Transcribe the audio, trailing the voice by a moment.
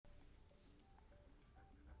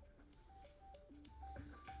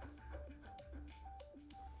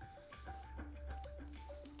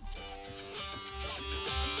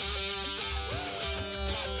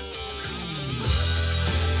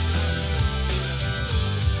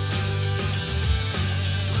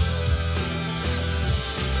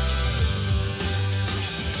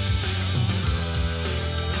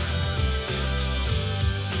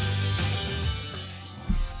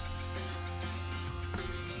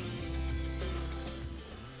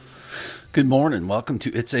Good morning. Welcome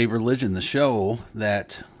to It's a Religion, the show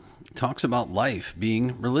that talks about life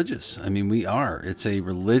being religious. I mean, we are. It's a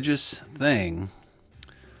religious thing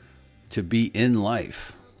to be in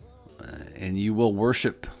life, and you will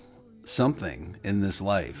worship something in this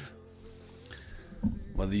life,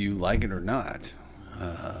 whether you like it or not.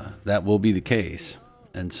 That will be the case.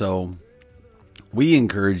 And so we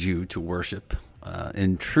encourage you to worship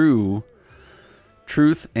in truth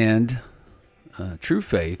and true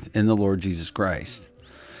faith in the Lord Jesus Christ.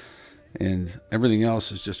 And everything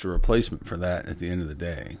else is just a replacement for that at the end of the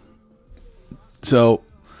day. So,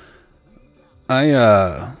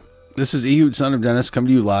 this is Ehud, son of Dennis, coming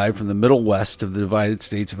to you live from the Middle West of the divided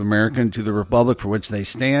states of America and to the republic for which they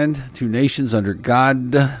stand, two nations under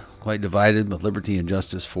God, quite divided, but liberty and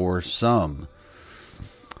justice for some.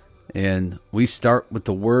 And we start with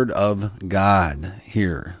the Word of God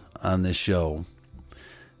here on this show.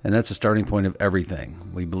 And that's the starting point of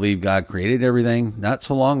everything. We believe God created everything not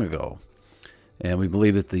so long ago. And we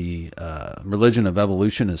believe that the religion of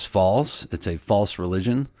evolution is false. It's a false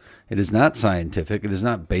religion. It is not scientific. It is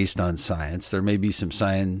not based on science. There may be some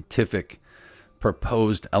scientific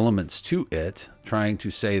proposed elements to it, trying to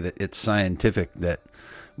say that it's scientific, that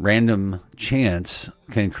random chance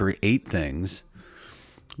can create things.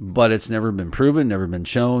 But it's never been proven, never been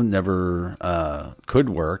shown, never could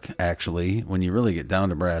work, actually, when you really get down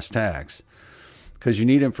to brass tacks. Because you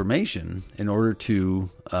need information in order to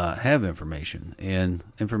have information. And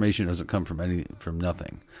information doesn't come from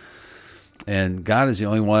nothing. And God is the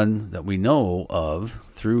only one that we know of,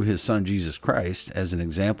 through his Son Jesus Christ, as an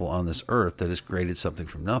example on this earth that has created something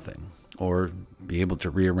from nothing. Or be able to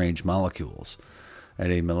rearrange molecules at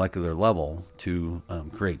a molecular level to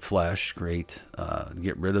create flesh,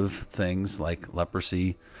 get rid of things like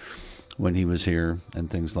leprosy when he was here and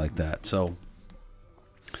things like that. So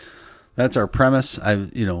that's our premise.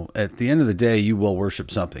 At the end of the day, you will worship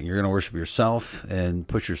something. You're going to worship yourself and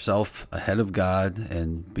put yourself ahead of God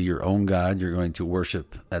and be your own God. You're going to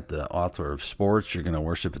worship at the altar of sports. You're going to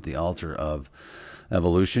worship at the altar of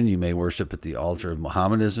evolution. You may worship at the altar of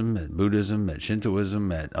Mohammedanism, at Buddhism, at Shintoism,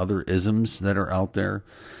 at other isms that are out there.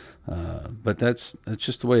 But that's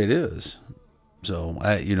just the way it is. So,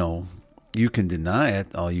 you can deny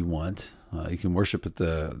it all you want. You can worship at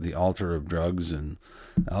the altar of drugs and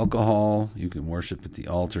alcohol. You can worship at the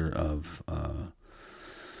altar of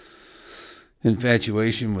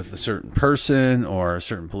infatuation with a certain person or a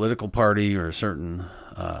certain political party or a certain...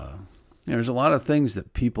 there's a lot of things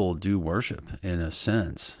that people do worship in a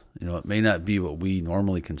sense. It may not be what we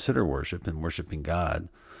normally consider worship and worshiping God,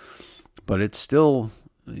 but it's still,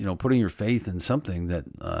 putting your faith in something that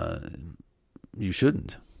you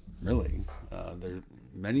shouldn't, really.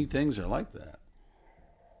 Many things are like that.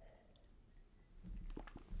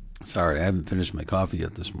 Sorry, I haven't finished my coffee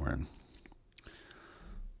yet this morning.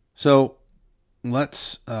 So we're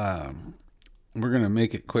going to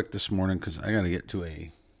make it quick this morning because I got to get to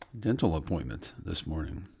a dental appointment this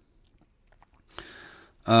morning.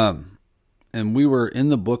 And we were in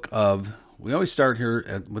the book of, we always start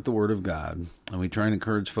here with the Word of God, and we try and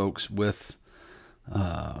encourage folks with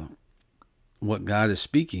what God is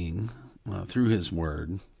speaking through his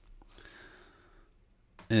Word.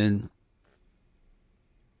 And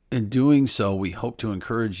in doing so, we hope to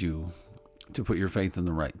encourage you to put your faith in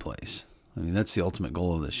the right place. I mean, that's the ultimate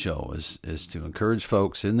goal of this show, is to encourage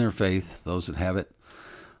folks in their faith, those that have it,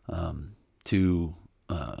 to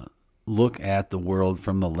look at the world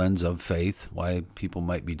from the lens of faith, why people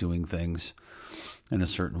might be doing things in a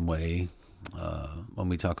certain way when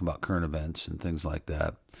we talk about current events and things like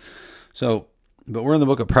that. So, but we're in the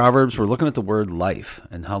book of Proverbs. We're looking at the word life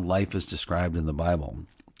and how life is described in the Bible.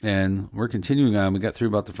 And we're continuing on. We got through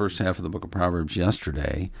about the first half of the book of Proverbs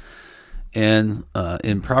yesterday. And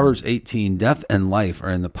in Proverbs 18, death and life are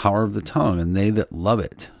in the power of the tongue, and they that love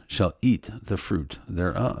it shall eat the fruit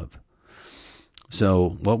thereof.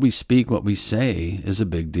 So what we speak, what we say is a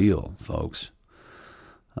big deal, folks.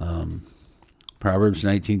 Proverbs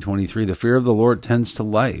 19:23, the fear of the Lord tends to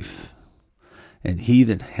life, and he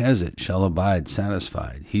that has it shall abide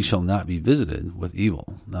satisfied. He shall not be visited with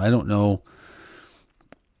evil. Now, I don't know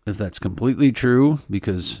if that's completely true,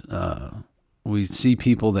 because we see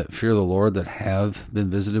people that fear the Lord that have been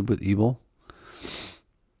visited with evil.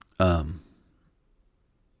 And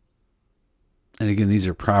again, these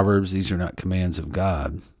are proverbs. These are not commands of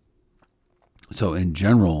God. So in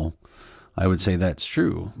general, I would say that's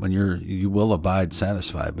true. When you will abide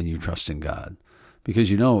satisfied when you trust in God,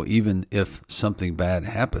 because even if something bad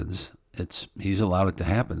happens, He's allowed it to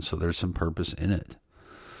happen. So there's some purpose in it.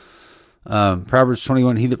 Proverbs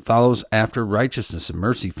 21, he that follows after righteousness and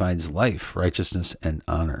mercy finds life, righteousness, and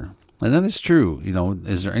honor. And that is true.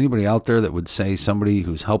 Is there anybody out there that would say somebody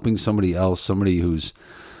who's helping somebody else, somebody who's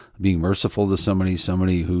being merciful to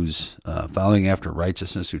somebody who's following after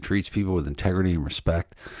righteousness, who treats people with integrity and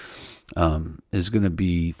respect, is going to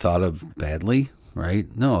be thought of badly,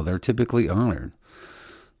 right? No, they're typically honored,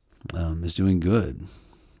 is doing good.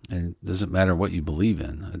 And it doesn't matter what you believe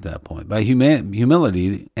in at that point. By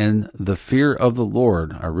humility and the fear of the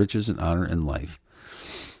Lord are riches and honor in life.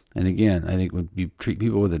 And again, I think when you treat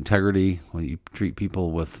people with integrity, when you treat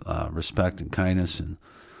people with respect and kindness, and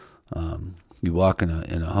you walk in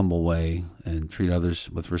a humble way and treat others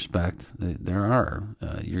with respect, you're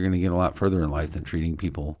going to get a lot further in life than treating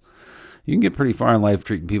people. You can get pretty far in life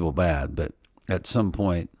treating people bad, but at some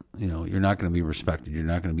point, you're not going to be respected. You're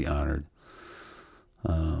not going to be honored.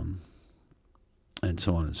 And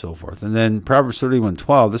so on and so forth. And then Proverbs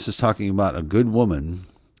 31:12, this is talking about a good woman.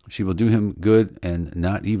 She will do him good and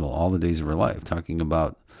not evil all the days of her life, talking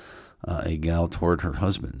about a gal toward her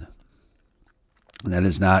husband. And that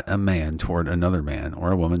is not a man toward another man,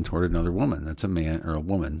 or a woman toward another woman. That's a man or a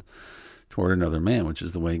woman toward another man, which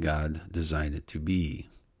is the way God designed it to be.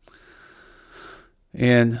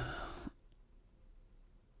 And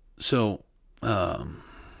so,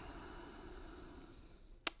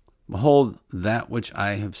 behold, that which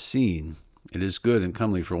I have seen, it is good and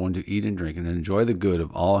comely for one to eat and drink and enjoy the good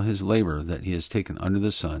of all his labor that he has taken under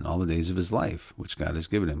the sun all the days of his life, which God has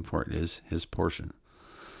given him, for it is his portion.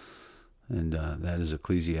 And that is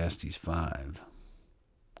Ecclesiastes 5.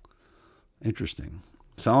 Interesting.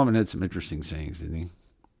 Solomon had some interesting sayings, didn't he?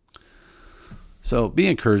 So be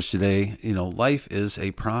encouraged today. Life is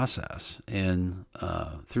a process. And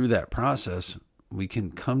through that process, we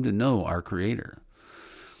can come to know our Creator.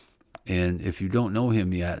 And if you don't know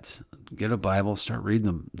him yet, get a Bible, start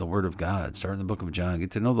reading the Word of God. Start in the book of John. Get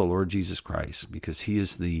to know the Lord Jesus Christ, because he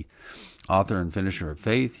is the author and finisher of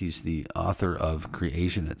faith. He's the author of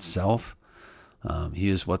creation itself. He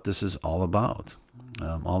is what this is all about.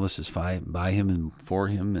 All this is by him and for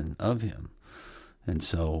him and of him. And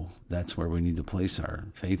so that's where we need to place our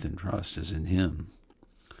faith and trust, is in him.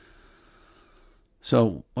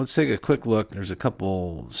 So let's take a quick look. There's a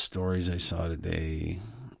couple stories I saw today.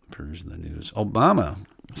 Peruse the news. Obama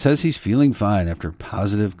says he's feeling fine after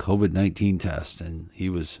positive COVID-19 test, and he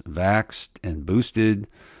was vaxxed and boosted,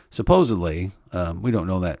 supposedly. We don't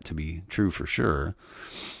know that to be true for sure,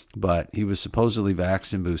 but he was supposedly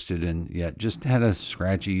vaxxed and boosted, and yet just had a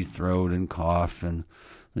scratchy throat and cough, and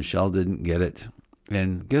Michelle didn't get it.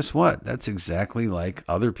 And guess what? That's exactly like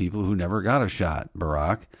other people who never got a shot,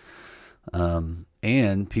 Barack.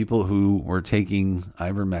 And people who were taking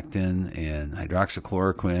ivermectin and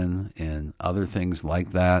hydroxychloroquine and other things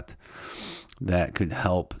like that could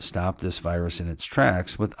help stop this virus in its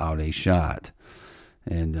tracks without a shot.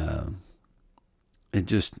 And it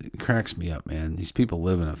just cracks me up, man. These people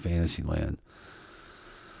live in a fantasy land.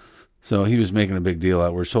 So he was making a big deal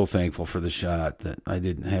out. We're so thankful for the shot that I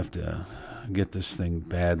didn't have to get this thing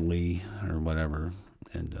badly or whatever.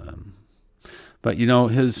 And but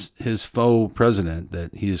his faux president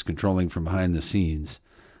that he is controlling from behind the scenes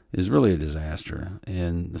is really a disaster.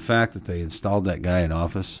 And the fact that they installed that guy in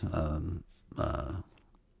office,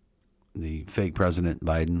 the fake President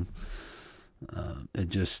Biden, it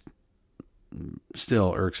just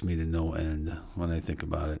still irks me to no end when I think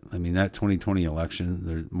about it. I mean, that 2020 election,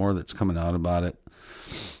 there's more that's coming out about it.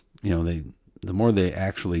 The more they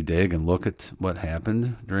actually dig and look at what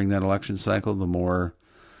happened during that election cycle, the more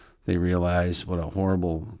they realize what a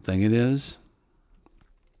horrible thing it is.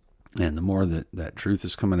 And the more that truth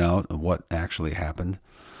is coming out of what actually happened.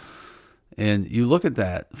 And you look at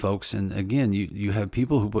that, folks, and again, you have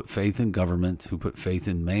people who put faith in government, who put faith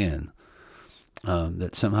in man,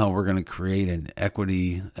 that somehow we're going to create an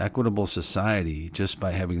equitable society just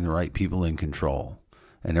by having the right people in control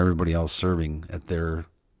and everybody else serving at their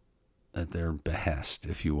behest,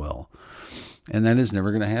 if you will. And that is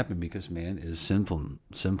never going to happen, because man is simple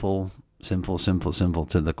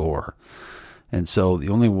to the core. And so the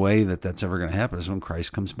only way that that's ever going to happen is when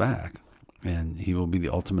Christ comes back, and he will be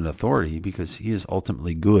the ultimate authority, because he is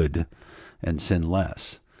ultimately good and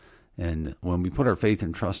sinless. And when we put our faith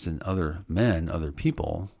and trust in other men, other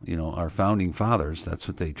people, our founding fathers, that's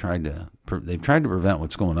what they've tried to prevent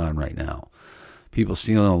what's going on right now. People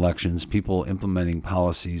stealing elections, people implementing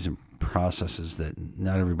policies and processes that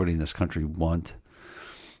not everybody in this country want.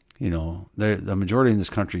 The majority in this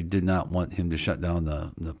country did not want him to shut down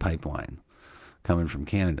the pipeline coming from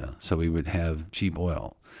Canada, so we would have cheap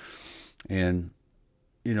oil. And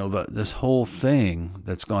this whole thing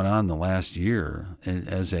that's gone on the last year,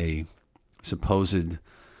 as a supposed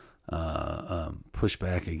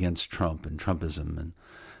pushback against Trump and Trumpism, and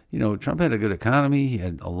Trump had a good economy. He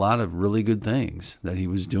had a lot of really good things that he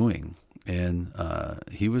was doing. And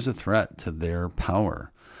he was a threat to their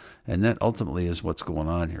power. And that ultimately is what's going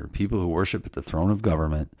on here. People who worship at the throne of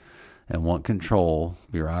government and want control,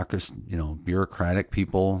 bureaucratic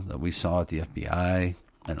people that we saw at the FBI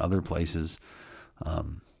and other places,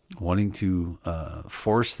 wanting to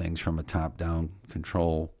force things from a top-down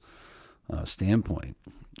control standpoint.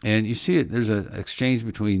 And you see it, there's an exchange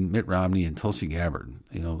between Mitt Romney and Tulsi Gabbard.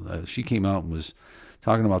 She came out and was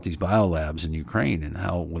talking about these biolabs in Ukraine and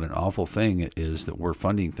what an awful thing it is that we're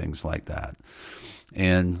funding things like that.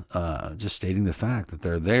 And just stating the fact that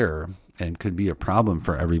they're there and could be a problem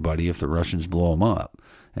for everybody if the Russians blow them up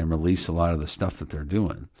and release a lot of the stuff that they're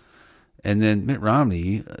doing. And then Mitt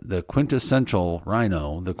Romney, the quintessential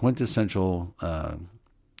rhino, the quintessential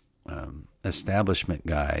establishment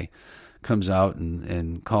guy, comes out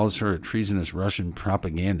and calls her a treasonous Russian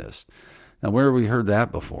propagandist. Now, where have we heard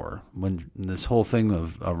that before? When this whole thing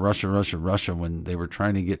of Russia, when they were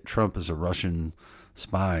trying to get Trump as a Russian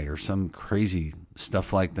spy or some crazy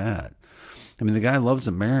stuff like that. I mean, the guy loves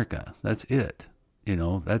America. That's it.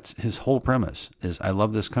 That's his whole premise is I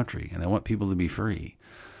love this country and I want people to be free.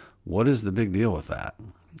 What is the big deal with that?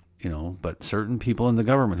 But certain people in the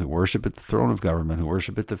government who worship at the throne of government, who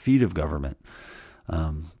worship at the feet of government,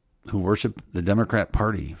 who worship the Democrat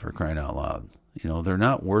Party, for crying out loud. They're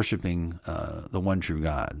not worshiping the one true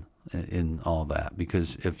God in all that.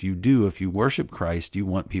 Because if you worship Christ, you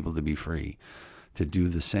want people to be free, to do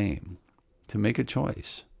the same, to make a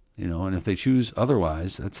choice. And if they choose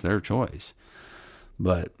otherwise, that's their choice.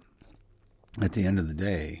 But at the end of the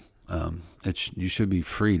day, you should be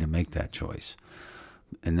free to make that choice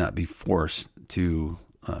and not be forced to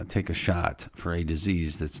take a shot for a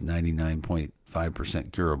disease that's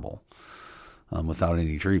 99.5% curable without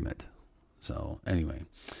any treatment. So anyway,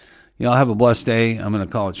 I'll have a blessed day. I'm going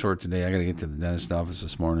to call it short today. I got to get to the dentist office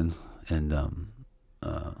this morning. And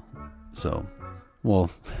so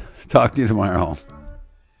we'll talk to you tomorrow.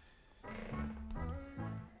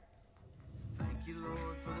 Thank you,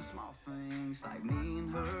 Lord, for the small things, like me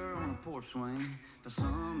and her on a porch swing, for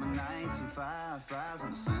summer nights and fireflies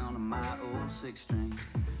and the sound of my old six string.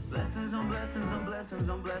 Blessings on blessings on blessings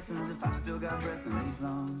on blessings. If I still got breath in these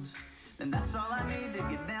lungs, then that's all I need to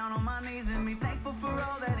get down on my knees and be thankful for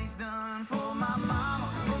all that he's done. For my mama,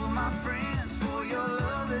 for my friends,